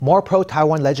More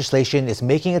pro-Taiwan legislation is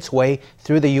making its way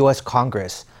through the U.S.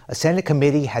 Congress. A Senate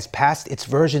committee has passed its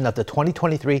version of the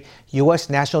 2023 U.S.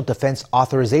 National Defense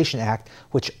Authorization Act,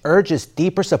 which urges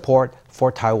deeper support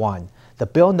for Taiwan. The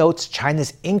bill notes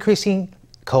China's increasing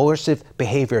coercive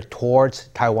behavior towards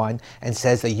Taiwan and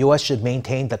says the U.S. should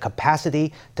maintain the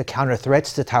capacity to counter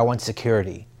threats to Taiwan's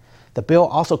security. The bill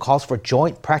also calls for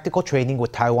joint practical training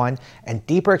with Taiwan and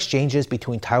deeper exchanges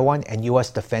between Taiwan and U.S.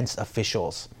 defense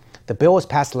officials. The bill was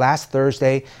passed last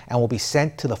Thursday and will be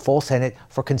sent to the full Senate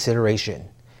for consideration.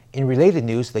 In related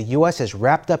news, the U.S. has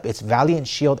wrapped up its Valiant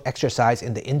Shield exercise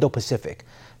in the Indo-Pacific.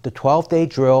 The 12-day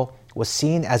drill was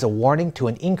seen as a warning to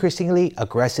an increasingly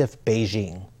aggressive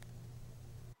Beijing.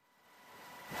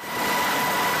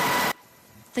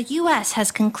 The U.S.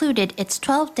 has concluded its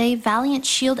 12-day Valiant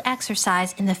Shield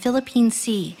exercise in the Philippine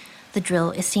Sea. The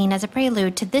drill is seen as a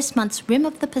prelude to this month's Rim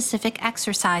of the Pacific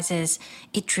exercises.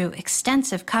 It drew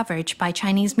extensive coverage by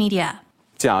Chinese media.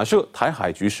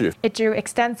 It drew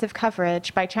extensive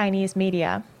coverage by Chinese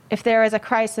media. If there is a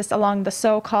crisis along the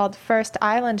so-called First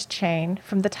Island chain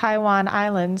from the Taiwan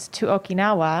Islands to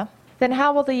Okinawa, then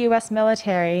how will the U.S.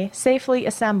 military safely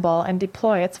assemble and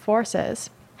deploy its forces?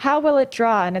 How will it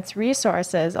draw on its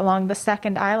resources along the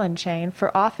second island chain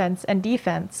for offense and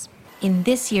defense? In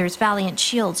this year's Valiant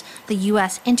Shields, the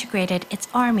U.S. integrated its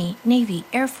Army, Navy,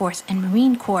 Air Force, and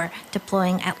Marine Corps,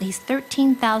 deploying at least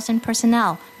 13,000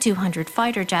 personnel, 200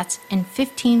 fighter jets, and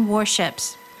 15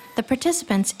 warships. The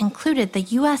participants included the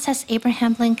USS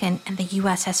Abraham Lincoln and the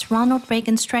USS Ronald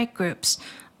Reagan strike groups.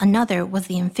 Another was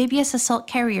the amphibious assault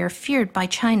carrier feared by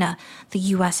China, the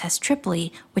USS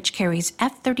Tripoli, which carries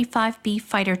F-35B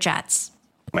fighter jets.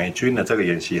 Through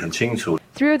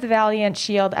the Valiant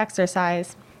Shield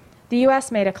exercise, the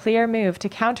U.S. made a clear move to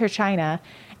counter China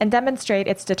and demonstrate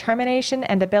its determination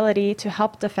and ability to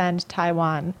help defend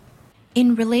Taiwan.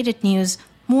 In related news,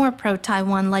 more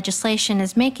pro-Taiwan legislation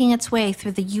is making its way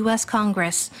through the U.S.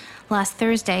 Congress. Last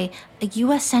Thursday, a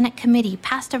U.S. Senate committee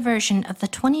passed a version of the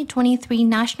 2023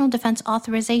 National Defense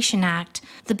Authorization Act.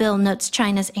 The bill notes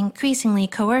China's increasingly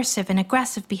coercive and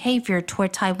aggressive behavior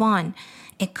toward Taiwan.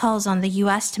 It calls on the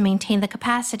U.S. to maintain the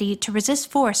capacity to resist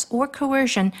force or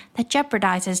coercion that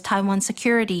jeopardizes Taiwan's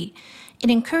security. It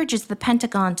encourages the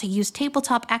Pentagon to use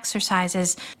tabletop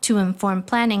exercises to inform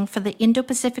planning for the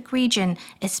Indo-Pacific region,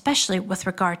 especially with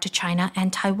regard to China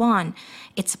and Taiwan.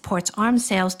 It supports arms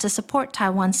sales to support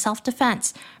Taiwan's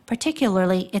self-defense,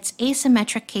 particularly its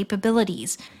asymmetric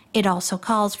capabilities. It also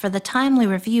calls for the timely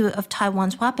review of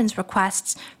Taiwan's weapons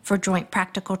requests, for joint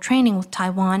practical training with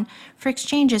Taiwan, for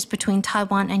exchanges between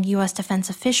Taiwan and U.S. defense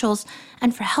officials,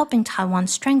 and for helping Taiwan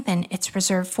strengthen its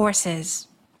reserve forces.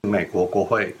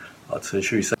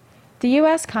 The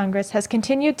U.S. Congress has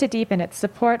continued to deepen its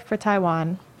support for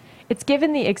Taiwan. It's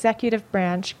given the executive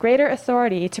branch greater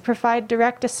authority to provide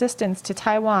direct assistance to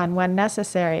Taiwan when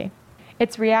necessary.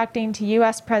 It's reacting to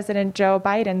U.S. President Joe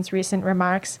Biden's recent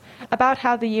remarks about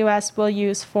how the U.S. will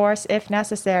use force if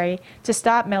necessary to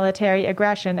stop military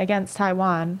aggression against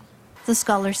Taiwan. The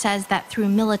scholar says that through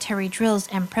military drills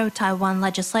and pro-Taiwan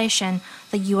legislation,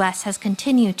 the U.S. has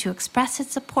continued to express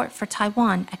its support for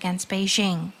Taiwan against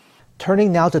Beijing.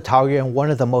 Turning now to Taoyuan, one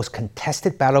of the most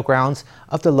contested battlegrounds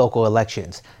of the local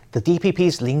elections. The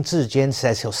DPP's Lin Zhijian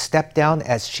says he'll step down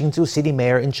as Hsinchu city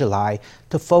mayor in July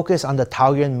to focus on the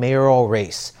Taoyuan mayoral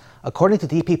race. According to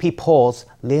DPP polls,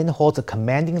 Lin holds a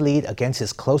commanding lead against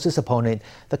his closest opponent,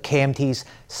 the KMT's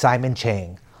Simon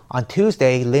Chang. On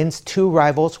Tuesday, Lin's two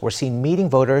rivals were seen meeting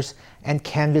voters and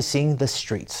canvassing the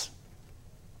streets.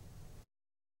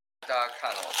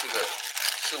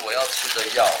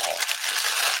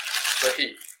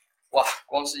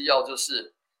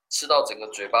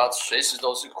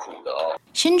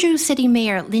 Hsinchu City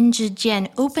Mayor Lin Zhijian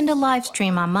opened a live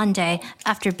stream on Monday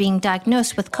after being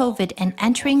diagnosed with COVID and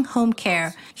entering home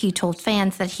care. He told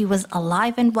fans that he was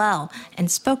alive and well and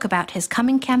spoke about his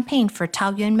coming campaign for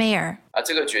Taoyuan mayor.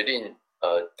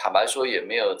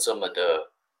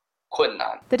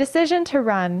 The decision to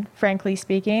run, frankly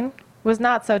speaking, was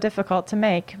not so difficult to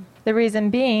make. The reason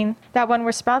being that when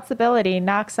responsibility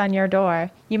knocks on your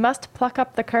door, you must pluck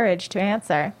up the courage to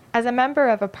answer. As a member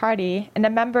of a party and a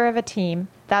member of a team,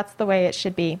 that's the way it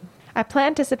should be. I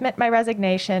plan to submit my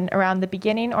resignation around the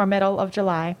beginning or middle of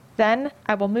July. Then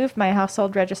I will move my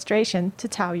household registration to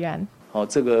Taoyuan.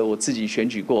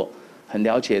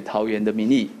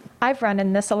 I've run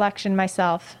in this election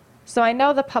myself, so I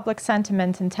know the public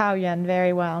sentiment in Taoyuan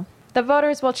very well. The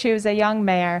voters will choose a young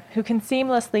mayor who can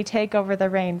seamlessly take over the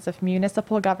reins of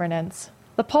municipal governance.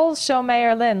 The polls show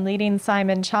Mayor Lin leading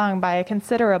Simon Chang by a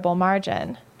considerable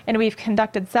margin, and we've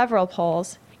conducted several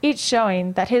polls, each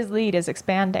showing that his lead is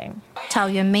expanding.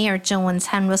 Taoyuan Mayor Zheng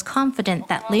Wen-can was confident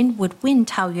that Lin would win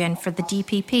Taoyuan for the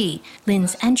DPP.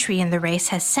 Lin's entry in the race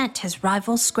has sent his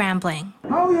rivals scrambling.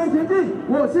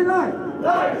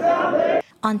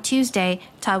 On Tuesday,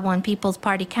 Taiwan People's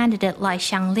Party candidate Lai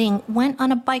Xiangling went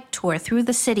on a bike tour through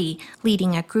the city,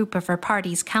 leading a group of her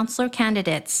party's councillor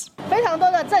candidates.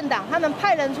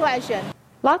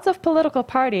 Lots of political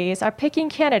parties are picking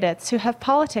candidates who have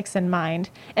politics in mind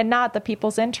and not the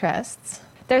people's interests.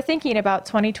 They're thinking about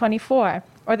 2024,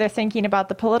 or they're thinking about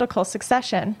the political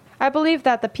succession. I believe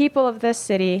that the people of this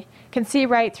city can see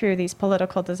right through these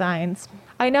political designs.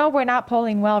 I know we're not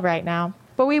polling well right now,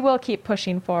 but we will keep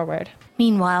pushing forward.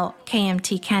 Meanwhile,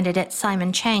 KMT candidate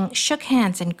Simon Chang shook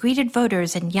hands and greeted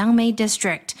voters in Yangmei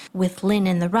District. With Lin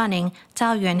in the running,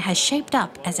 Taoyuan has shaped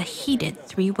up as a heated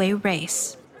three-way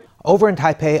race. Over in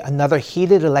Taipei, another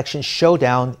heated election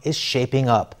showdown is shaping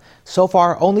up. So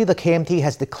far, only the KMT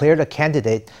has declared a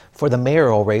candidate for the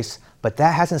mayoral race, but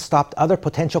that hasn't stopped other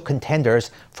potential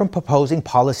contenders from proposing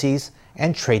policies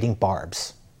and trading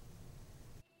barbs.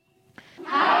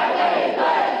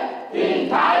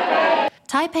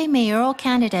 Taipei mayoral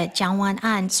candidate Jiang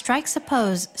Wan-an strikes a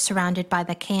pose surrounded by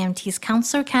the KMT's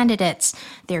councillor candidates.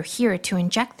 They're here to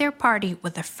inject their party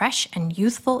with a fresh and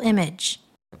youthful image.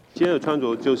 Today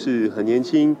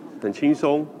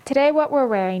what we're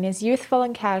wearing is youthful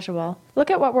and casual.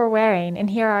 Look at what we're wearing and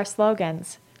here are our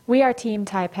slogans. We are Team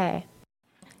Taipei.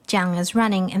 Jiang is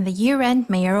running in the year-end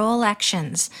mayoral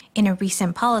elections. In a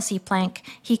recent policy plank,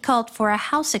 he called for a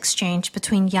house exchange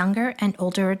between younger and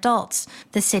older adults.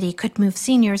 The city could move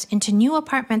seniors into new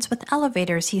apartments with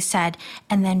elevators, he said,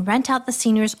 and then rent out the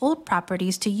seniors' old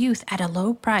properties to youth at a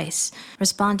low price.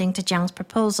 Responding to Jiang's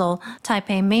proposal,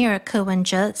 Taipei Mayor Ke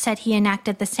Wen-je said he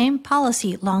enacted the same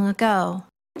policy long ago.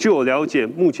 As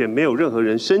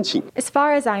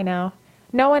far as I know,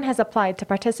 no one has applied to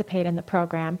participate in the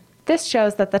program. This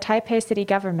shows that the Taipei city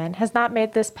government has not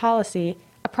made this policy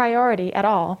a priority at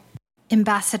all.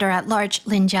 Ambassador-at-large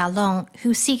Lin Jialong,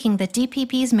 who's seeking the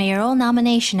DPP's mayoral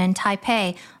nomination in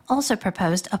Taipei, also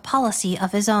proposed a policy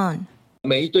of his own.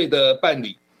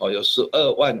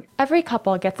 Every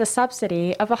couple gets a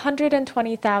subsidy of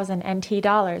 120,000 NT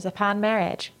dollars upon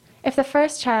marriage. If the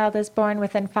first child is born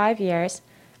within 5 years,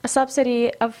 a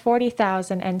subsidy of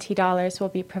 40,000 NT dollars will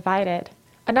be provided.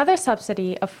 Another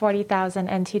subsidy of 40,000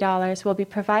 NT dollars will be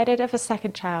provided if a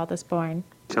second child is born.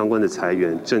 How will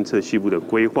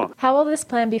this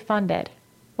plan be funded?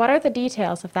 What are the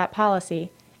details of that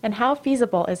policy? And how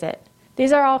feasible is it?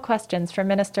 These are all questions for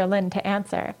Minister Lin to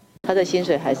answer.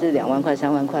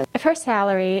 If her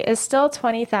salary is still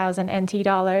 20,000 NT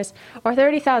dollars or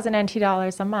 30,000 NT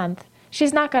dollars a month,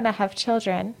 she's not going to have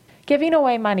children. Giving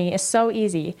away money is so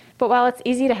easy, but while it's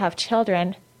easy to have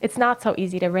children, it's not so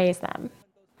easy to raise them.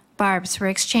 Barbs were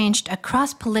exchanged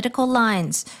across political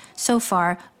lines. So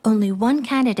far, only one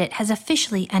candidate has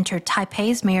officially entered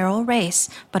Taipei's mayoral race,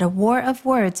 but a war of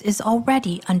words is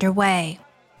already underway.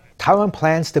 Taiwan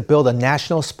plans to build a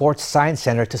national sports science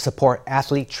center to support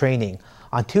athlete training.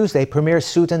 On Tuesday, Premier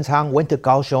Su Tseng went to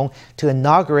Kaohsiung to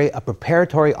inaugurate a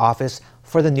preparatory office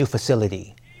for the new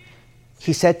facility.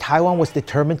 He said Taiwan was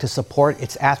determined to support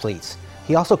its athletes.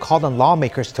 He also called on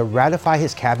lawmakers to ratify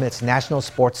his cabinet's National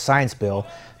Sports Science Bill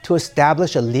to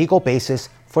establish a legal basis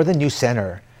for the new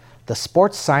center. The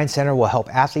Sports Science Center will help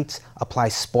athletes apply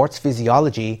sports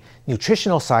physiology,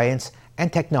 nutritional science,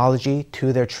 and technology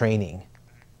to their training.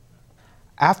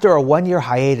 After a one-year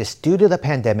hiatus due to the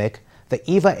pandemic, the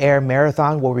EVA Air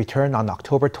Marathon will return on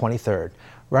October 23rd.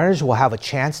 Runners will have a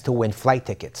chance to win flight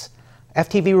tickets.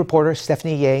 FTV reporter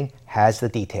Stephanie Yang has the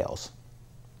details.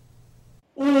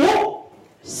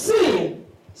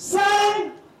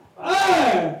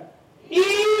 5、4、3、2、1，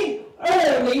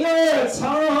 2022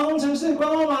长荣城市观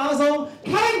光马拉松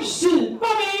开始报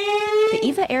名。 The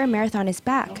EVA Air Marathon is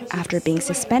back after being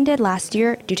suspended last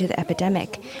year due to the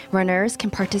epidemic. Runners can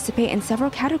participate in several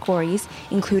categories,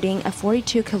 including a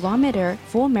 42-kilometer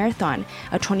full marathon,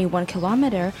 a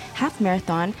 21-kilometer half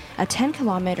marathon, a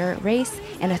 10-kilometer race,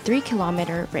 and a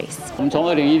 3-kilometer race. 我们从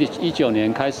2019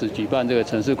年开始举办这个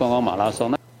城市观光马拉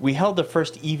松。 We held the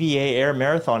first EVA Air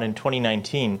Marathon in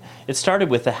 2019. It started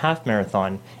with a half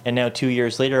marathon, and now 2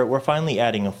 years later, we're finally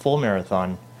adding a full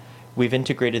marathon. We've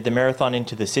integrated the marathon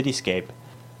into the cityscape.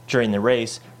 During the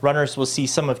race, runners will see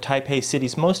some of Taipei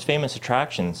City's most famous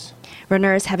attractions.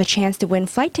 Runners have a chance to win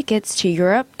flight tickets to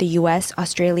Europe, the US,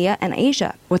 Australia, and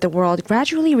Asia. With the world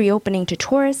gradually reopening to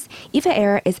tourists, EVA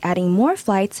Air is adding more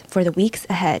flights for the weeks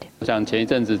ahead. 像前一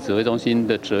阵子指挥中心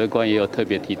的指挥官也有特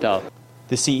别提到。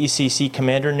The CECC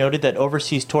commander noted that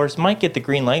overseas tours might get the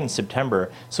green light in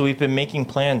September, so we've been making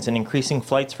plans and increasing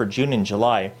flights for June and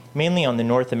July, mainly on the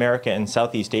North America and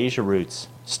Southeast Asia routes.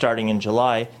 Starting in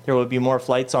July, there will be more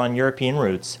flights on European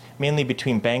routes, mainly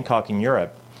between Bangkok and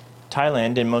Europe.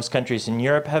 Thailand and most countries in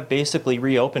Europe have basically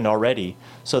reopened already,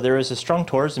 so there is a strong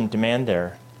tourism demand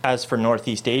there. As for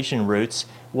Northeast Asian routes,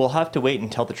 we'll have to wait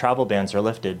until the travel bans are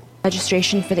lifted.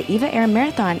 Registration for the EVA Air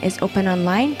Marathon is open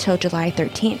online till July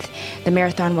 13th. The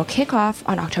marathon will kick off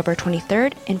on October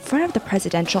 23rd in front of the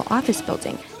Presidential Office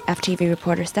Building. FTV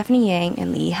reporter Stephanie Yang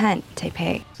and Lee Han,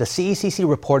 Taipei. The CECC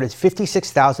reported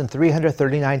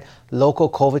 56,339 local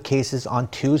COVID cases on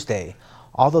Tuesday.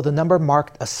 Although the number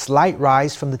marked a slight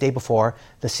rise from the day before,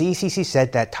 the CECC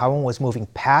said that Taiwan was moving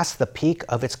past the peak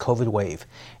of its COVID wave.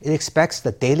 It expects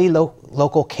the daily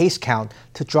local case count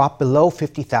to drop below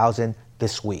 50,000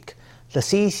 this week. The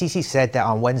CECC said that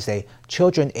on Wednesday,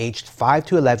 children aged 5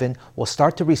 to 11 will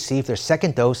start to receive their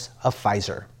second dose of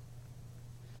Pfizer.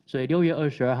 所以6月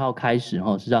22号开始，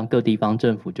是让各地方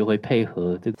政府就会配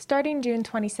合这个。 Starting June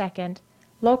 22nd,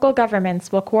 local governments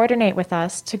will coordinate with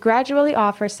us to gradually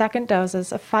offer second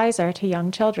doses of Pfizer to young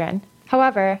children.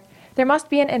 However, there must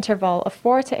be an interval of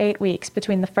 4 to 8 weeks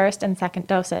between the first and second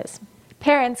doses.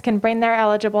 Parents can bring their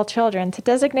eligible children to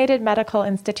designated medical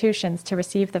institutions to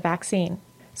receive the vaccine.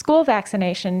 School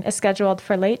vaccination is scheduled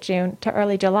for late June to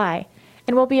early July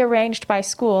and will be arranged by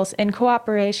schools in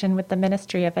cooperation with the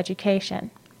Ministry of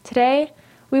Education. Today,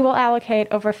 we will allocate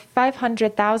over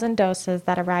 500,000 doses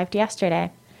that arrived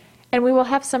yesterday, and we will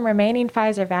have some remaining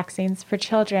Pfizer vaccines for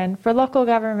children for local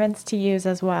governments to use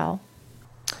as well.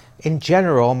 In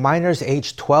general, minors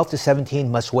aged 12 to 17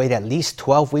 must wait at least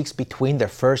 12 weeks between their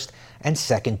first and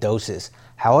second doses.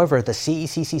 However, the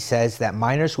CECC says that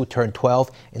minors who turn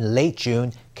 12 in late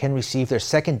June can receive their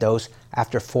second dose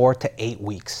after 4 to 8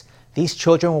 weeks. These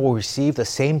children will receive the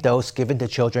same dose given to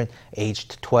children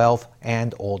aged 12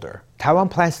 and older. Taiwan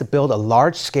plans to build a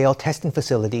large-scale testing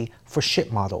facility for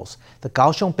ship models. The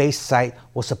Kaohsiung-based site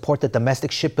will support the domestic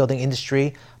shipbuilding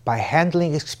industry by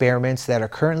handling experiments that are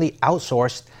currently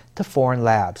outsourced to foreign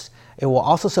labs. It will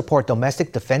also support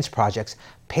domestic defense projects,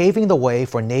 paving the way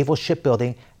for naval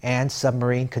shipbuilding and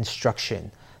submarine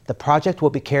construction. The project will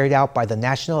be carried out by the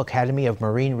National Academy of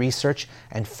Marine Research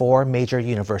and 4 major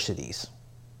universities.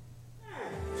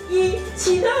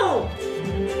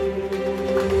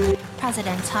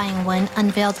 President Tsai Ing-wen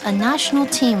unveiled a national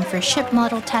team for ship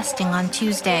model testing on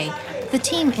Tuesday. The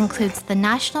team includes the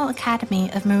National Academy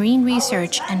of Marine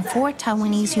Research and 4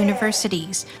 Taiwanese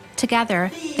universities. Together,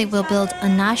 they will build a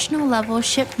national-level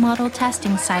ship model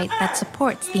testing site that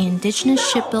supports the indigenous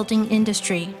shipbuilding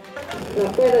industry.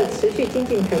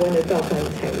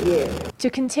 To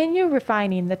continue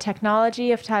refining the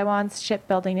technology of Taiwan's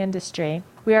shipbuilding industry,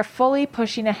 we are fully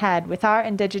pushing ahead with our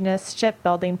indigenous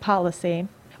shipbuilding policy.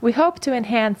 We hope to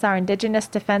enhance our indigenous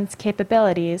defense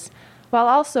capabilities while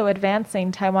also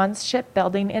advancing Taiwan's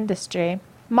shipbuilding industry.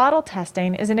 Model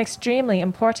testing is an extremely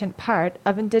important part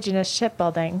of indigenous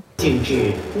shipbuilding.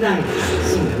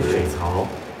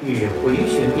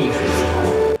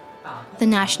 The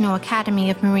National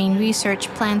Academy of Marine Research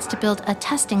plans to build a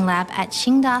testing lab at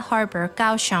Xingda Harbor,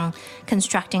 Kaohsiung,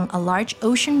 constructing a large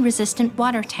ocean-resistant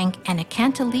water tank and a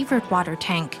cantilevered water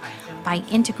tank. By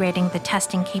integrating the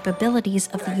testing capabilities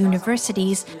of the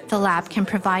universities, the lab can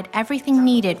provide everything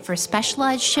needed for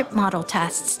specialized ship model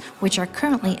tests, which are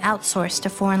currently outsourced to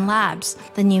foreign labs.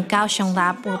 The new Kaohsiung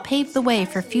lab will pave the way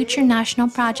for future national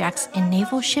projects in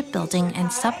naval shipbuilding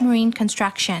and submarine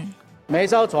construction.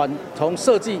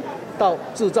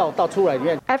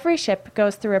 Every ship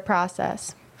goes through a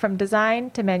process, from design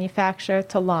to manufacture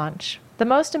to launch. The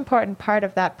most important part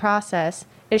of that process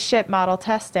is ship model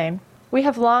testing. We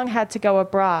have long had to go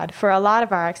abroad for a lot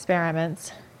of our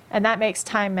experiments, and that makes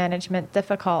time management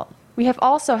difficult. We have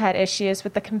also had issues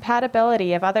with the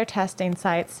compatibility of other testing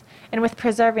sites and with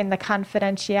preserving the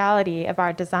confidentiality of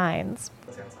our designs.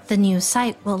 The new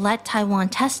site will let Taiwan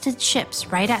test its ships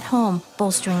right at home,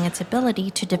 bolstering its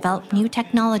ability to develop new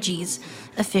technologies.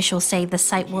 Officials say the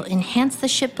site will enhance the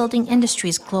shipbuilding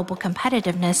industry's global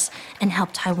competitiveness and help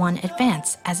Taiwan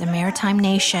advance as a maritime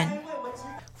nation.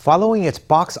 Following its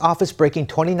box office-breaking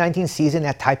 2019 season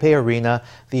at Taipei Arena,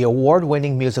 the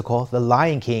award-winning musical The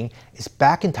Lion King is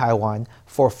back in Taiwan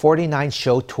for a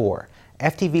 49-show tour.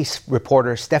 FTV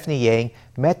reporter Stephanie Yang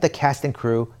met the cast and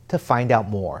crew to find out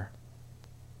more.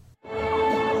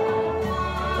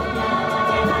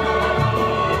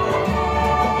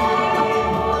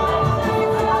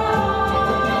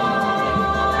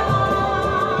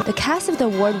 The The cast of the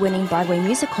award-winning Broadway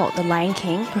musical The Lion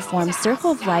King performed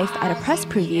Circle of Life at a press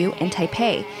preview in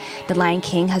Taipei. The Lion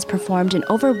King has performed in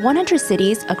over 100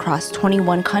 cities across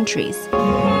 21 countries.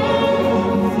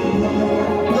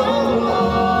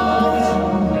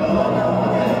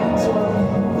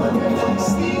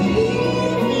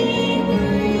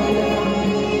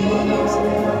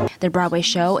 The Broadway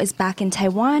show is back in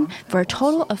Taiwan for a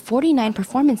total of 49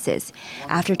 performances.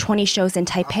 After 20 shows in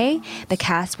Taipei, the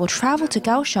cast will travel to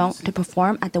Kaohsiung to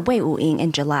perform at the Wei Wu Ying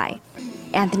in July.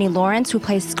 Anthony Lawrence, who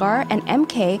plays Scar, and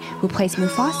MK, who plays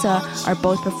Mufasa, are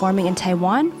both performing in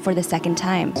Taiwan for the second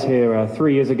time. Here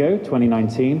 3 years ago,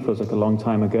 2019, feels like a long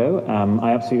time ago.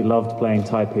 I absolutely loved playing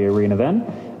Taipei Arena then,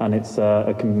 and it's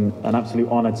an absolute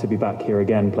honor to be back here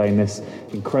again, playing this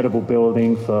incredible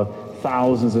building for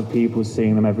thousands of people,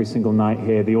 seeing them every single night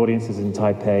here. The audiences in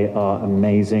Taipei are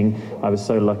amazing. I was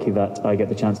so lucky that I get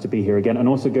the chance to be here again and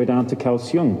also go down to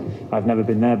Kaohsiung. I've never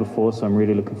been there before, so I'm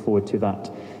really looking forward to that.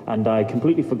 And I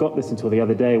completely forgot this until the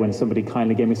other day when somebody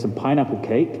kindly gave me some pineapple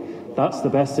cake. That's the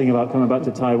best thing about coming back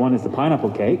to Taiwan is the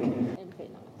pineapple cake.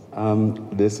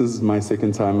 This is my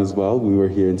second time as well. We were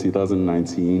here in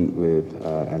 2019 with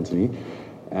Anthony.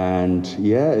 And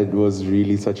yeah, it was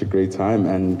really such a great time,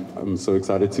 and I'm so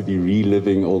excited to be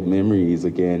reliving old memories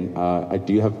again. I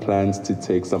do have plans to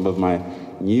take some of my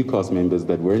new cast members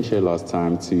that weren't here last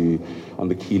time on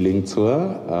the Keeling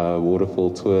tour,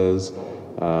 waterfall tours,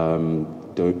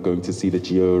 going to see the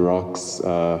Geo Rocks,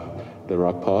 the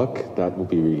rock park. That will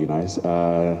be really nice.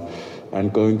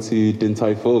 And going to Din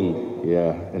Tai Fung,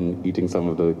 yeah, and eating some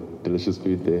of the delicious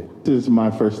food there. This is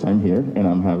my first time here, and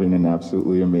I'm having an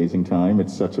absolutely amazing time.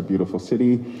 It's such a beautiful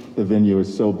city. The venue is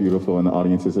so beautiful, and the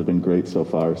audiences have been great so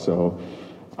far. So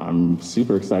I'm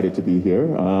super excited to be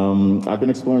here. I've been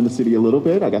exploring the city a little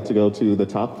bit. I got to go to the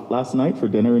top last night for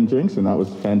dinner and drinks, and that was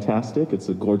fantastic. It's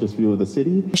a gorgeous view of the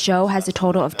city. The show has a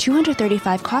total of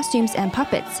 235 costumes and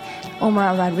puppets.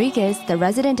 Omar Rodriguez, the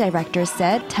resident director,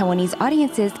 said Taiwanese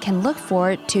audiences can look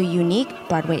forward to a unique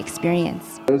Broadway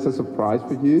experience. There's a surprise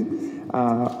for you.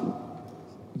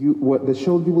 What the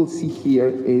show you will see here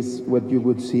is what you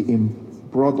would see in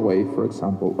Broadway, for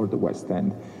example, or the West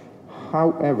End.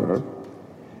 However,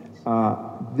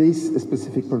 this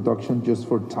specific production just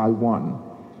for Taiwan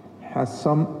has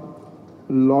some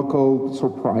local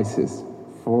surprises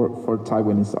for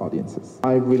Taiwanese audiences.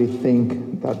 I really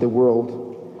think that the world,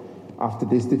 after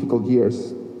these difficult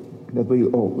years that we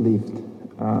all lived,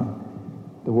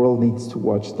 the world needs to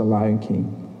watch The Lion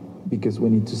King because we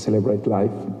need to celebrate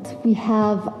life. We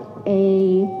have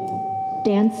a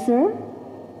dancer.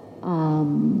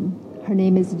 Her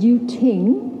name is Yu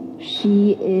Ting.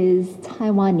 She is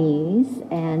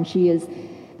Taiwanese, and she is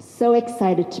so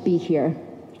excited to be here,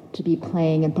 to be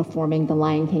playing and performing The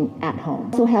Lion King at home.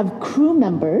 We also have crew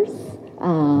members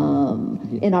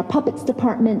in our puppets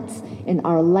department, in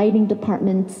our lighting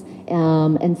department,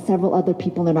 and several other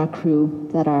people in our crew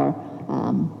that are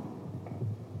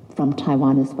from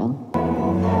Taiwan as well.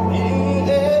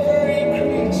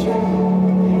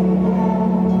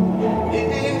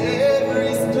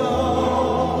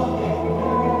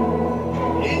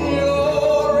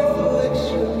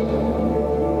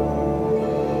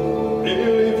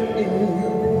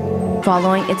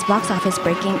 Following its box office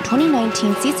breaking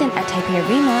 2019 season at Taipei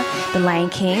Arena, The Lion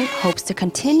King hopes to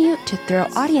continue to thrill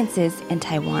audiences in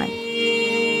Taiwan.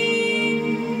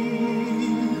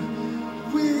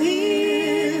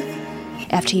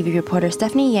 FTV reporter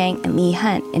Stephanie Yang and Li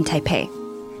Han in Taipei.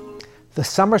 The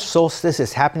summer solstice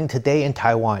is happening today in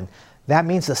Taiwan. That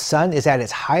means the sun is at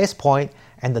its highest point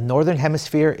and the northern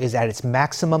hemisphere is at its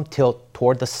maximum tilt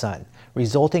toward the sun,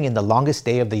 resulting in the longest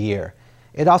day of the year.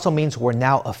 It also means we're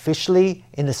now officially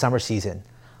in the summer season.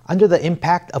 Under the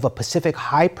impact of a Pacific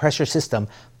high-pressure system,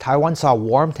 Taiwan saw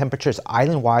warm temperatures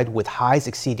island-wide with highs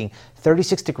exceeding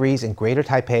 36 degrees in Greater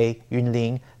Taipei,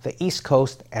 Yunlin, the East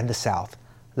Coast, and the South.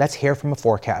 Let's hear from a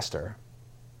forecaster.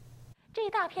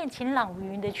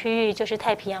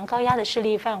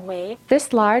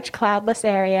 This large cloudless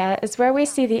area is where we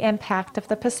see the impact of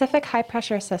the Pacific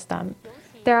high-pressure system.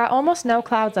 There are almost no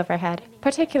clouds overhead,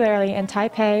 particularly in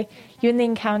Taipei,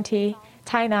 Yunlin County,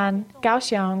 Tainan,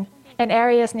 Kaohsiung, and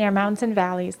areas near mountain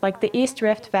valleys like the East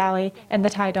Rift Valley and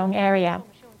the Taidong area.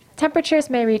 Temperatures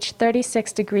may reach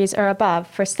 36 degrees or above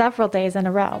for several days in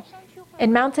a row.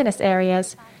 In mountainous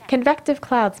areas, convective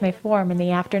clouds may form in the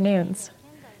afternoons.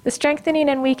 The strengthening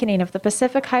and weakening of the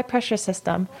Pacific high-pressure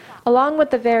system, along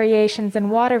with the variations in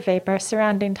water vapor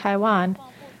surrounding Taiwan,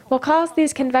 will cause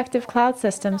these convective cloud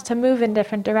systems to move in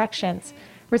different directions,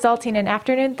 resulting in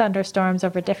afternoon thunderstorms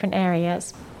over different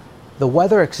areas. The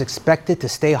weather is expected to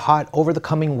stay hot over the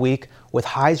coming week, with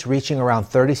highs reaching around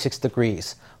 36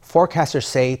 degrees. Forecasters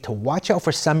say to watch out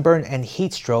for sunburn and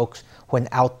heat strokes when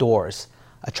outdoors.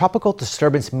 A tropical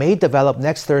disturbance may develop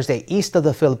next Thursday east of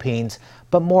the Philippines,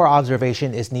 but more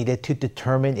observation is needed to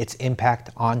determine its impact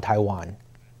on Taiwan.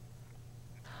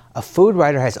 A food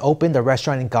writer has opened a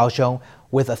restaurant in Kaohsiung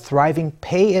with a thriving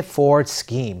pay-it-forward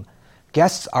scheme.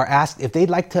 Guests are asked if they'd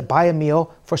like to buy a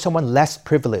meal for someone less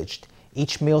privileged.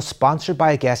 Each meal sponsored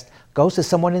by a guest goes to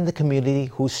someone in the community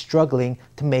who's struggling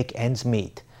to make ends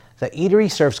meet. The eatery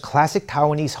serves classic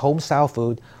Taiwanese home-style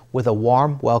food with a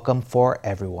warm welcome for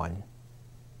everyone.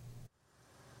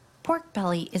 Pork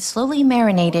belly is slowly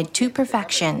marinated to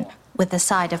perfection. With a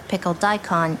side of pickled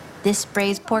daikon, this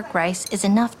braised pork rice is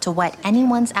enough to whet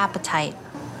anyone's appetite.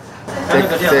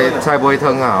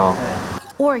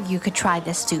 Or you could try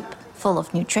this soup, full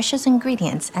of nutritious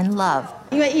ingredients and love.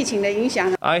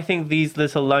 I think these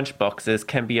little lunch boxes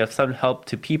can be of some help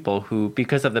to people who,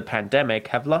 because of the pandemic,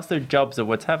 have lost their jobs or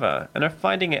whatever, and are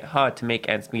finding it hard to make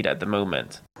ends meet at the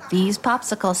moment. These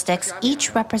popsicle sticks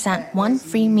each represent one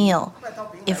free meal.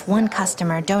 If one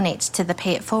customer donates to the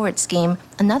Pay It Forward scheme,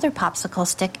 another popsicle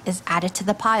stick is added to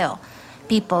the pile.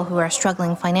 People who are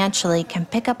struggling financially can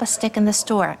pick up a stick in the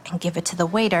store and give it to the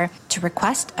waiter to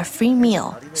request a free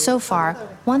meal. So far,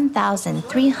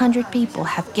 1,300 people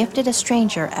have gifted a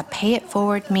stranger a Pay It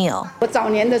Forward meal.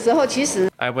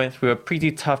 I went through a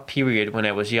pretty tough period when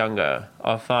I was younger.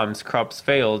 Our farm's crops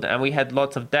failed and we had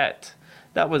lots of debt.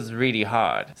 That was really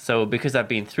hard. So because I've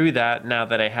been through that, now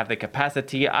that I have the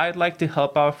capacity, I'd like to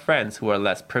help our friends who are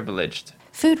less privileged.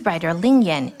 Food writer Ling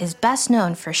Yan is best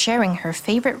known for sharing her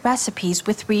favorite recipes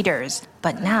with readers.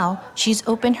 But now she's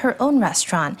opened her own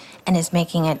restaurant and is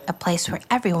making it a place where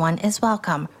everyone is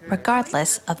welcome,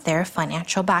 regardless of their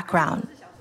financial background.